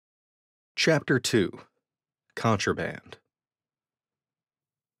Chapter 2. Contraband.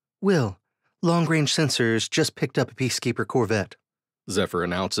 Will, long-range sensors just picked up a Peacekeeper corvette, Zephyr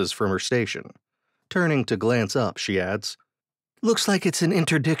announces from her station. Turning to glance up, she adds, Looks like it's an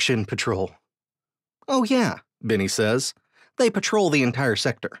interdiction patrol. Oh yeah, Bennie says. They patrol the entire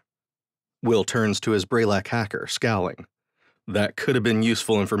sector. Will turns to his Braylac hacker, scowling. That could have been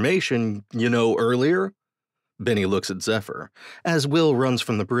useful information, earlier? Bennie looks at Zephyr, as Will runs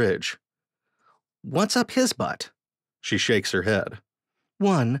from the bridge. What's up his butt? She shakes her head.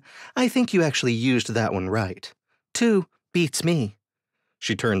 1, I think you actually used that one right. 2, beats me.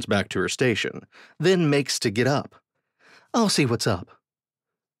 She turns back to her station, then makes to get up. I'll see what's up.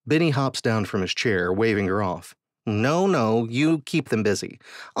 Bennie hops down from his chair, waving her off. No, you keep them busy.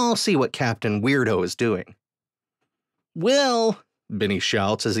 I'll see what Captain Weirdo is doing. Will, Bennie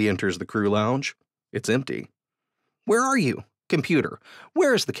shouts as he enters the crew lounge. It's empty. Where are you? Computer,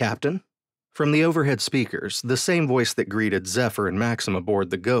 where's the captain? From the overhead speakers, the same voice that greeted Zephyr and Maxim aboard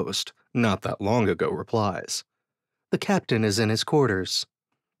the Ghost, not that long ago, replies. The captain is in his quarters.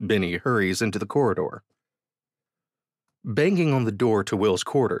 Bennie hurries into the corridor. Banging on the door to Will's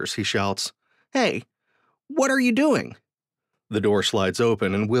quarters, he shouts, Hey, what are you doing? The door slides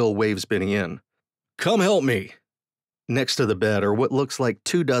open and Will waves Bennie in. Come help me! Next to the bed are what looks like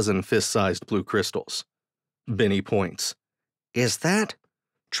 24 fist-sized blue crystals. Bennie points. Is that?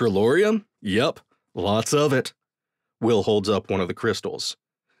 Trilorium? Yup, lots of it. Will holds up one of the crystals.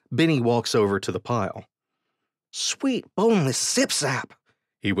 Bennie walks over to the pile. Sweet boneless zip-zap,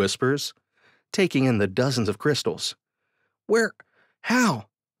 he whispers, taking in the dozens of crystals. Where? How?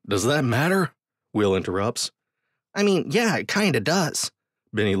 Does that matter? Will interrupts. I mean, yeah, it kinda does.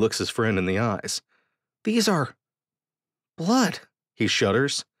 Bennie looks his friend in the eyes. These are blood, he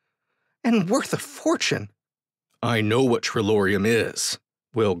shudders. And worth a fortune. I know what Trilorium is,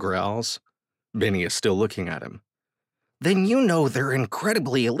 Will growls. Bennie is still looking at him. Then you know they're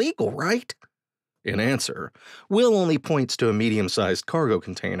incredibly illegal, right? In answer, Will only points to a medium-sized cargo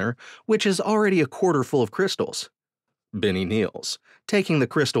container, which is already a quarter full of crystals. Bennie kneels, taking the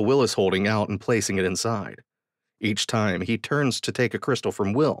crystal Will is holding out and placing it inside. Each time he turns to take a crystal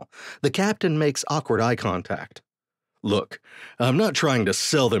from Will, the captain makes awkward eye contact. Look, I'm not trying to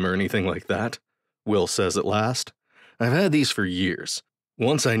sell them or anything like that, Will says at last. I've had these for years.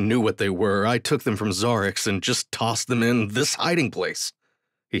 Once I knew what they were, I took them from Xarrix and just tossed them in this hiding place.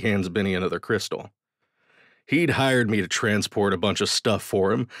 He hands Bennie another crystal. He'd hired me to transport a bunch of stuff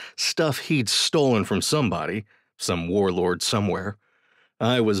for him, stuff he'd stolen from somebody, some warlord somewhere.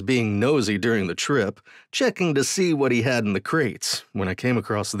 I was being nosy during the trip, checking to see what he had in the crates, when I came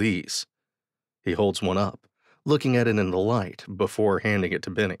across these. He holds one up, looking at it in the light before handing it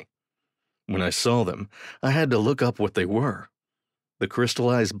to Bennie. When I saw them, I had to look up what they were. The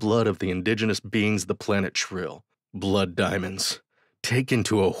crystallized blood of the indigenous beings the planet Trill, blood diamonds, taken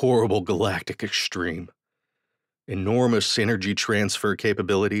to a horrible galactic extreme. Enormous energy transfer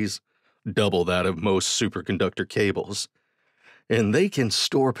capabilities, double that of most superconductor cables, and they can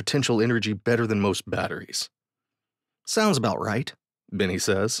store potential energy better than most batteries. Sounds about right, Bennie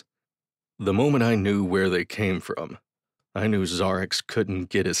says. The moment I knew where they came from, I knew Xarrix couldn't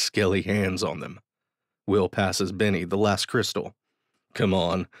get his skelly hands on them. Will passes Bennie the last crystal. Come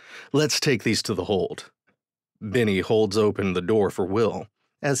on, let's take these to the hold. Bennie holds open the door for Will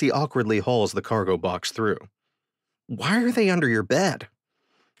as he awkwardly hauls the cargo box through. Why are they under your bed?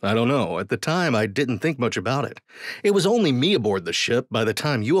 I don't know. At the time, I didn't think much about it. It was only me aboard the ship by the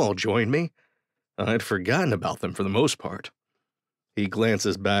time you all joined me. I'd forgotten about them for the most part. He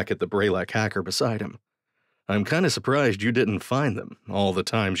glances back at the Braylac hacker beside him. I'm kind of surprised you didn't find them, all the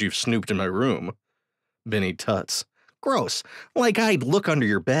times you've snooped in my room. Bennie tuts. Gross, like I'd look under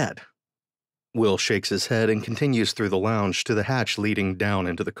your bed. Will shakes his head and continues through the lounge to the hatch leading down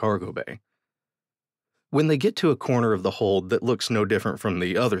into the cargo bay. When they get to a corner of the hold that looks no different from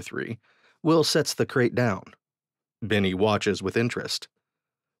the other three, Will sets the crate down. Bennie watches with interest.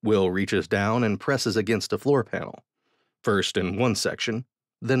 Will reaches down and presses against a floor panel, first in one section,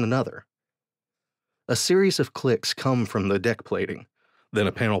 then another. A series of clicks come from the deck plating, then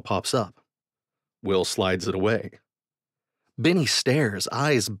a panel pops up. Will slides it away. Bennie stares,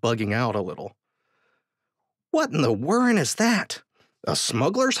 eyes bugging out a little. What in the whirrin' is that? A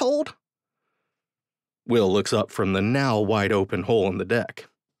smuggler's hold? Will looks up from the now wide-open hole in the deck.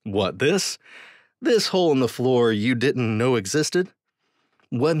 What, this? This hole in the floor you didn't know existed?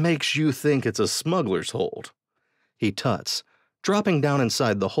 What makes you think it's a smuggler's hold? He tuts, dropping down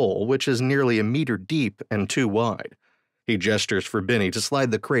inside the hole, which is nearly a meter deep and 2 wide. He gestures for Bennie to slide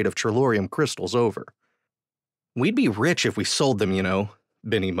the crate of Trilorium crystals over. We'd be rich if we sold them,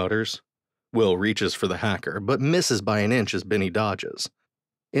 Bennie mutters. Will reaches for the hacker, but misses by an inch as Bennie dodges.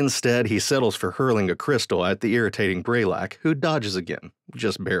 Instead, he settles for hurling a crystal at the irritating Braylac, who dodges again,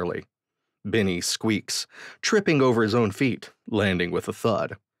 just barely. Bennie squeaks, tripping over his own feet, landing with a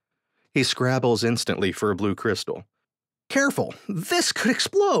thud. He scrabbles instantly for a blue crystal. Careful, this could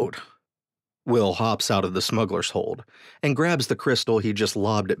explode! Will hops out of the smuggler's hold and grabs the crystal he just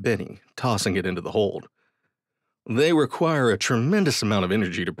lobbed at Bennie, tossing it into the hold. They require a tremendous amount of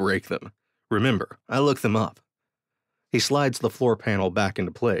energy to break them. Remember, I looked them up. He slides the floor panel back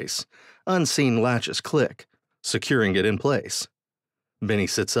into place. Unseen latches click, securing it in place. Bennie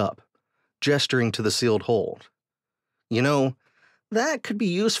sits up, gesturing to the sealed hold. You know, that could be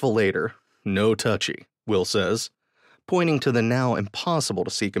useful later. No touchy, Will says, pointing to the now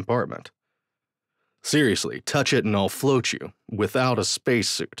impossible-to-see compartment. Seriously, touch it and I'll float you, without a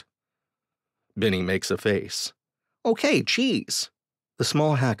spacesuit. Bennie makes a face. Okay, geez. The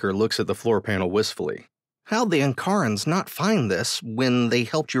small hacker looks at the floor panel wistfully. How'd the Ankarans not find this when they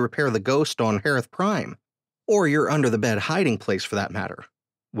helped you repair the ghost on Harith Prime? Or your under-the-bed hiding place, for that matter?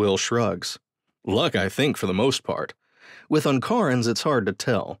 Will shrugs. Luck, I think, for the most part. With Ankarans, it's hard to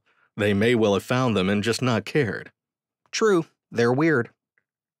tell. They may well have found them and just not cared. True, they're weird.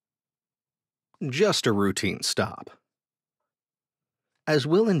 Just a routine stop. As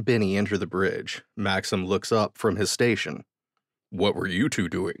Will and Bennie enter the bridge, Maxim looks up from his station. What were you two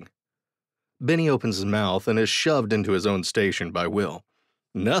doing? Bennie opens his mouth and is shoved into his own station by Will.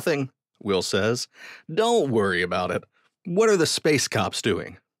 Nothing, Will says. Don't worry about it. What are the space cops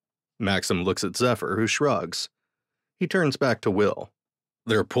doing? Maxim looks at Zephyr, who shrugs. He turns back to Will.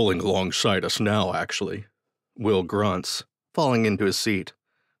 They're pulling alongside us now, actually. Will grunts, falling into his seat.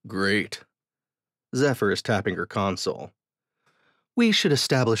 Great. Zephyr is tapping her console. We should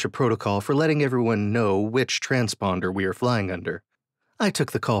establish a protocol for letting everyone know which transponder we are flying under. I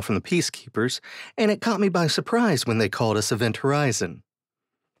took the call from the Peacekeepers, and it caught me by surprise when they called us Event Horizon.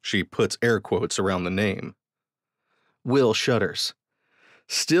 She puts air quotes around the name. Will shudders.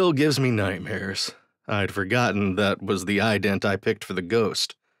 Still gives me nightmares. I'd forgotten that was the ident I picked for the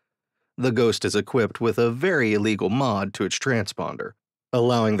Ghost. The Ghost is equipped with a very illegal mod to its transponder,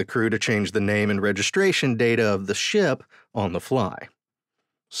 allowing the crew to change the name and registration data of the ship on the fly.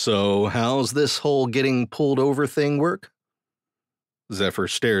 So, how's this whole getting pulled over thing work? Zephyr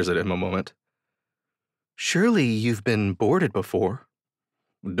stares at him a moment. Surely you've been boarded before.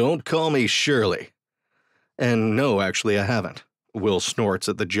 Don't call me Shirley. And no, actually, I haven't. Will snorts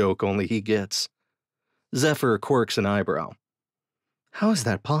at the joke only he gets. Zephyr quirks an eyebrow. How is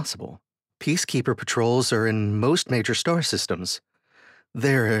that possible? Peacekeeper patrols are in most major star systems.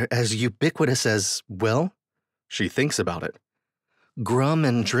 They're as ubiquitous as, well, she thinks about it, Grum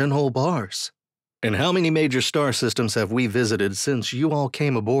and Drinhole bars. And how many major star systems have we visited since you all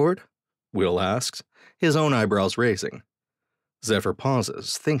came aboard? Will asks, his own eyebrows raising. Zephyr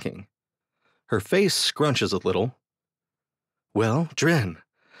pauses, thinking. Her face scrunches a little. Well, Dren,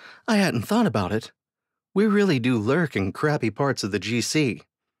 I hadn't thought about it. We really do lurk in crappy parts of the GC.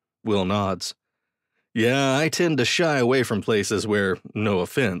 Will nods. Yeah, I tend to shy away from places where, no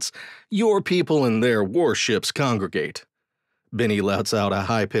offense, your people and their warships congregate. Bennie lets out a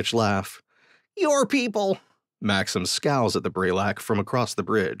high-pitched laugh. Your people! Maxim scowls at the Braylac from across the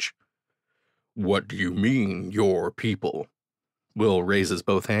bridge. What do you mean, your people? Will raises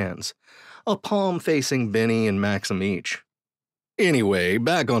both hands, a palm facing Bennie and Maxim each. Anyway,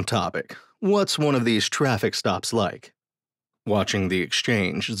 back on topic. What's one of these traffic stops like? Watching the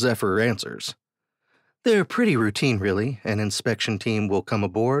exchange, Zephyr answers. They're pretty routine, really. An inspection team will come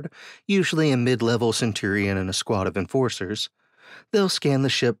aboard, usually a mid-level Centurion and a squad of enforcers. They'll scan the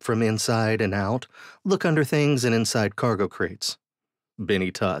ship from inside and out, look under things and inside cargo crates.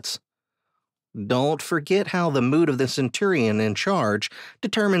 Bennie tuts. Don't forget how the mood of the Centurion in charge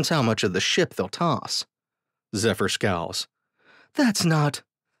determines how much of the ship they'll toss. Zephyr scowls. That's not...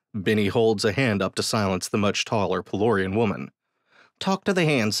 Bennie holds a hand up to silence the much taller Pelorian woman. Talk to the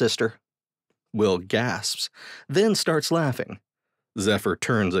hand, sister. Will gasps, then starts laughing. Zephyr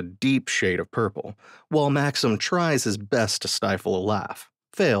turns a deep shade of purple, while Maxim tries his best to stifle a laugh,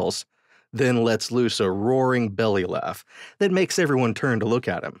 fails, then lets loose a roaring belly laugh that makes everyone turn to look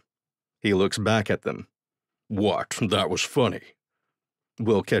at him. He looks back at them. What? That was funny.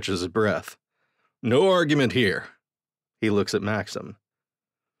 Will catches his breath. No argument here. He looks at Maxim.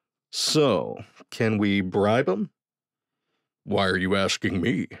 So, can we bribe him? Why are you asking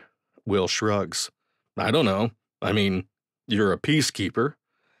me? Will shrugs. I don't know. I mean, you're a peacekeeper.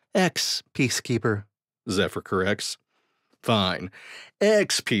 Ex-peacekeeper, Zephyr corrects. Fine.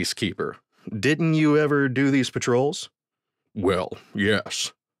 Ex-peacekeeper. Didn't you ever do these patrols? Well,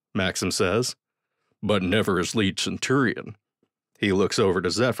 yes. Maxim says, but never as lead centurion. He looks over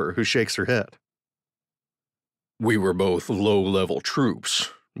to Zephyr, who shakes her head. We were both low-level troops.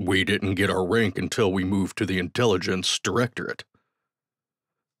 We didn't get our rank until we moved to the Intelligence Directorate.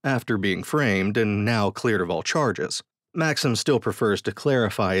 After being framed and now cleared of all charges, Maxim still prefers to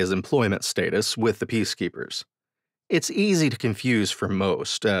clarify his employment status with the Peacekeepers. It's easy to confuse for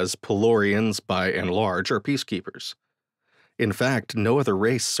most, as Pelorians, by and large, are Peacekeepers. In fact, no other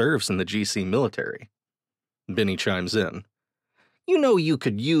race serves in the GC military. Bennie chimes in. You know you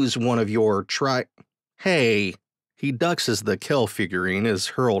could use one of your Hey! He ducks as the Kel figurine is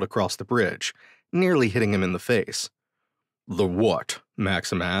hurled across the bridge, nearly hitting him in the face. The what?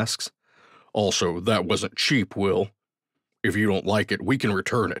 Maxim asks. Also, that wasn't cheap, Will. If you don't like it, we can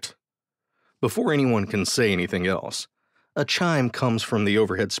return it. Before anyone can say anything else, a chime comes from the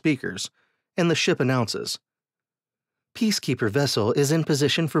overhead speakers, and the ship announces, Peacekeeper vessel is in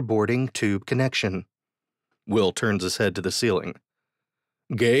position for boarding tube connection. Will turns his head to the ceiling.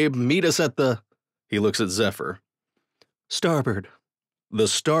 Gabe, meet us at the... He looks at Zephyr. Starboard. The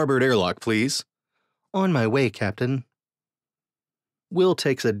starboard airlock, please. On my way, Captain. Will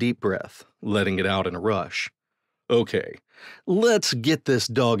takes a deep breath, letting it out in a rush. Okay, let's get this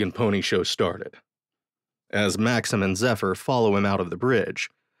dog and pony show started. As Maxim and Zephyr follow him out of the bridge,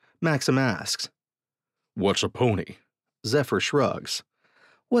 Maxim asks, What's a pony? Zephyr shrugs.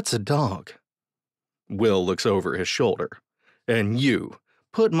 What's a dog? Will looks over his shoulder. And you,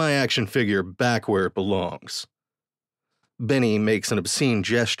 put my action figure back where it belongs. Bennie makes an obscene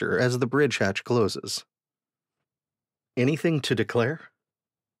gesture as the bridge hatch closes. Anything to declare?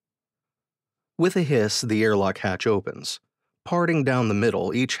 With a hiss, the airlock hatch opens, parting down the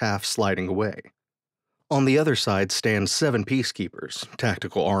middle, each half sliding away. On the other side stand 7 Peacekeepers,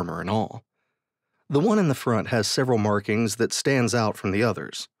 tactical armor and all. The one in the front has several markings that stands out from the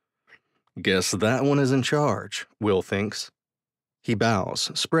others. Guess that one is in charge, Will thinks. He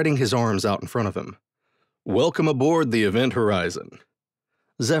bows, spreading his arms out in front of him. Welcome aboard the Event Horizon.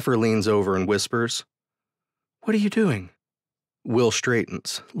 Zephyr leans over and whispers, What are you doing? Will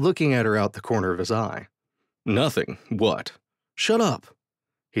straightens, looking at her out the corner of his eye. Nothing. What? Shut up.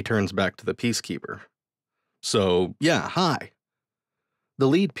 He turns back to the Peacekeeper. So, yeah, hi. The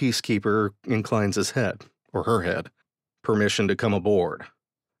lead Peacekeeper inclines his head, or her head. Permission to come aboard.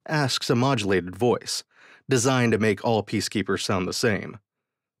 Asks a modulated voice, designed to make all Peacekeepers sound the same.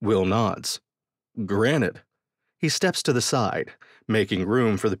 Will nods. Granted. He steps to the side, making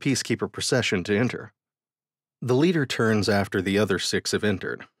room for the Peacekeeper procession to enter. The leader turns after the other 6 have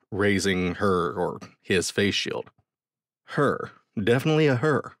entered, raising her or his face shield. Her. Definitely a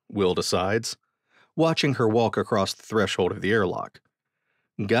her, Will decides, watching her walk across the threshold of the airlock.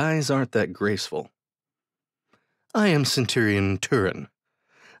 Guys aren't that graceful. I am Centurion Turin.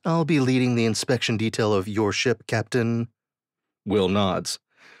 I'll be leading the inspection detail of your ship, Captain. Will nods.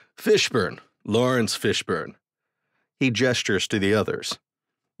 Fishburne. Lawrence Fishburne. He gestures to the others.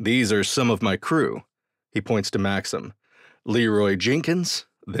 These are some of my crew. He points to Maxim. Leroy Jenkins,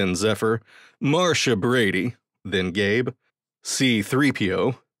 then Zephyr, Marcia Brady, then Gabe,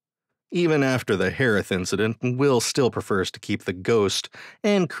 C-3PO. Even after the Harith incident, Will still prefers to keep the Ghost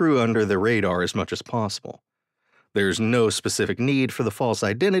and crew under the radar as much as possible. There's no specific need for the false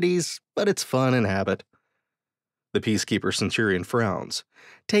identities, but it's fun and habit. The Peacekeeper Centurion frowns,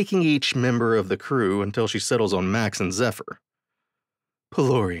 taking each member of the crew until she settles on Max and Zephyr.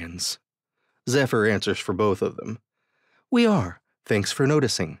 Pelorians. Zephyr answers for both of them. We are. Thanks for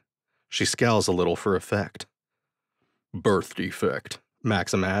noticing. She scowls a little for effect. Birth defect,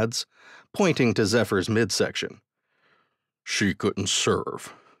 Maxim adds, pointing to Zephyr's midsection. She couldn't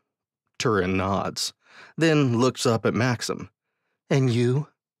serve. Turin nods, then looks up at Maxim. And you?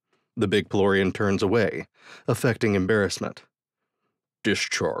 The big Pelorian turns away, affecting embarrassment.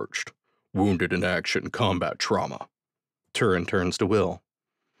 Discharged. Wounded in action combat trauma. Turin turns to Will.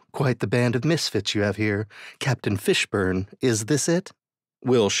 Quite the band of misfits you have here, Captain Fishburne. Is this it?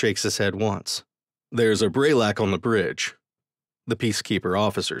 Will shakes his head once. There's a Braylac on the bridge. The Peacekeeper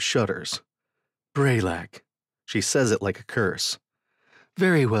officer shudders. Braylac. She says it like a curse.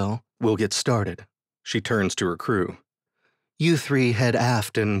 Very well, we'll get started. She turns to her crew. You 3 head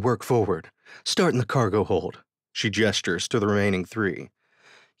aft and work forward. Start in the cargo hold. She gestures to the remaining 3.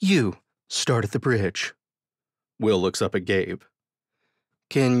 You, start at the bridge. Will looks up at Gabe.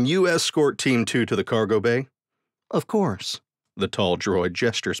 Can you escort Team 2 to the cargo bay? Of course. The tall droid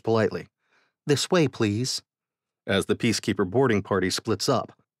gestures politely. This way, please. As the Peacekeeper boarding party splits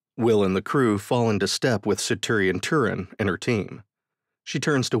up, Will and the crew fall into step with Centurion Turin and her team. She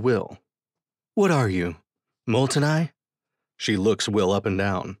turns to Will. What are you? Molten Eye? She looks Will up and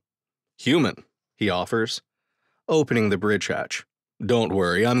down. Human, he offers, opening the bridge hatch. Don't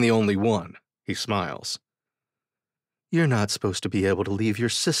worry, I'm the only one, he smiles. You're not supposed to be able to leave your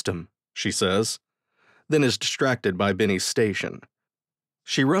system, she says, then is distracted by Bennie's station.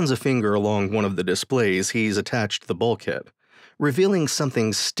 She runs a finger along one of the displays he's attached to the bulkhead, revealing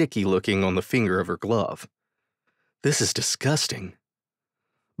something sticky-looking on the finger of her glove. This is disgusting.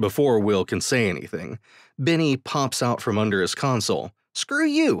 Before Will can say anything, Bennie pops out from under his console. Screw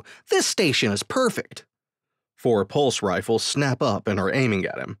you! This station is perfect! 4 pulse rifles snap up and are aiming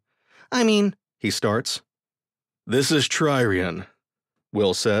at him. I mean, he starts. This is Tririan,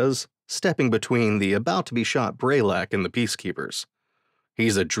 Will says, stepping between the about-to-be-shot Braylak and the Peacekeepers.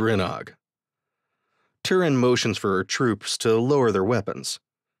 He's a Drinnog. Turin motions for her troops to lower their weapons.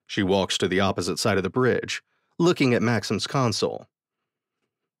 She walks to the opposite side of the bridge, looking at Maxim's console.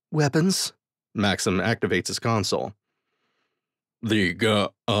 Weapons? Maxim activates his console. The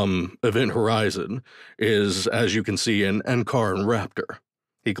event horizon is, as you can see, an Ankaran Raptor.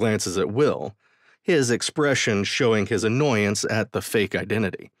 He glances at Will, his expression showing his annoyance at the fake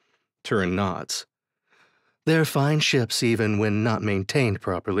identity. Turin nods. They're fine ships even when not maintained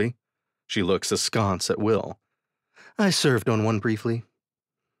properly. She looks askance at Will. I served on one briefly.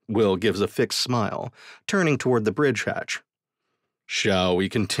 Will gives a fixed smile, turning toward the bridge hatch. Shall we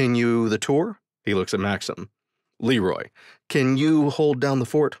continue the tour? He looks at Maxim. Leroy, can you hold down the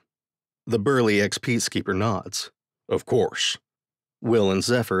fort? The burly ex-peacekeeper nods. Of course. Will and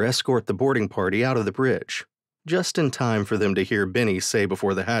Zephyr escort the boarding party out of the bridge, just in time for them to hear Bennie say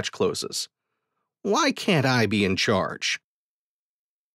before the hatch closes, Why can't I be in charge?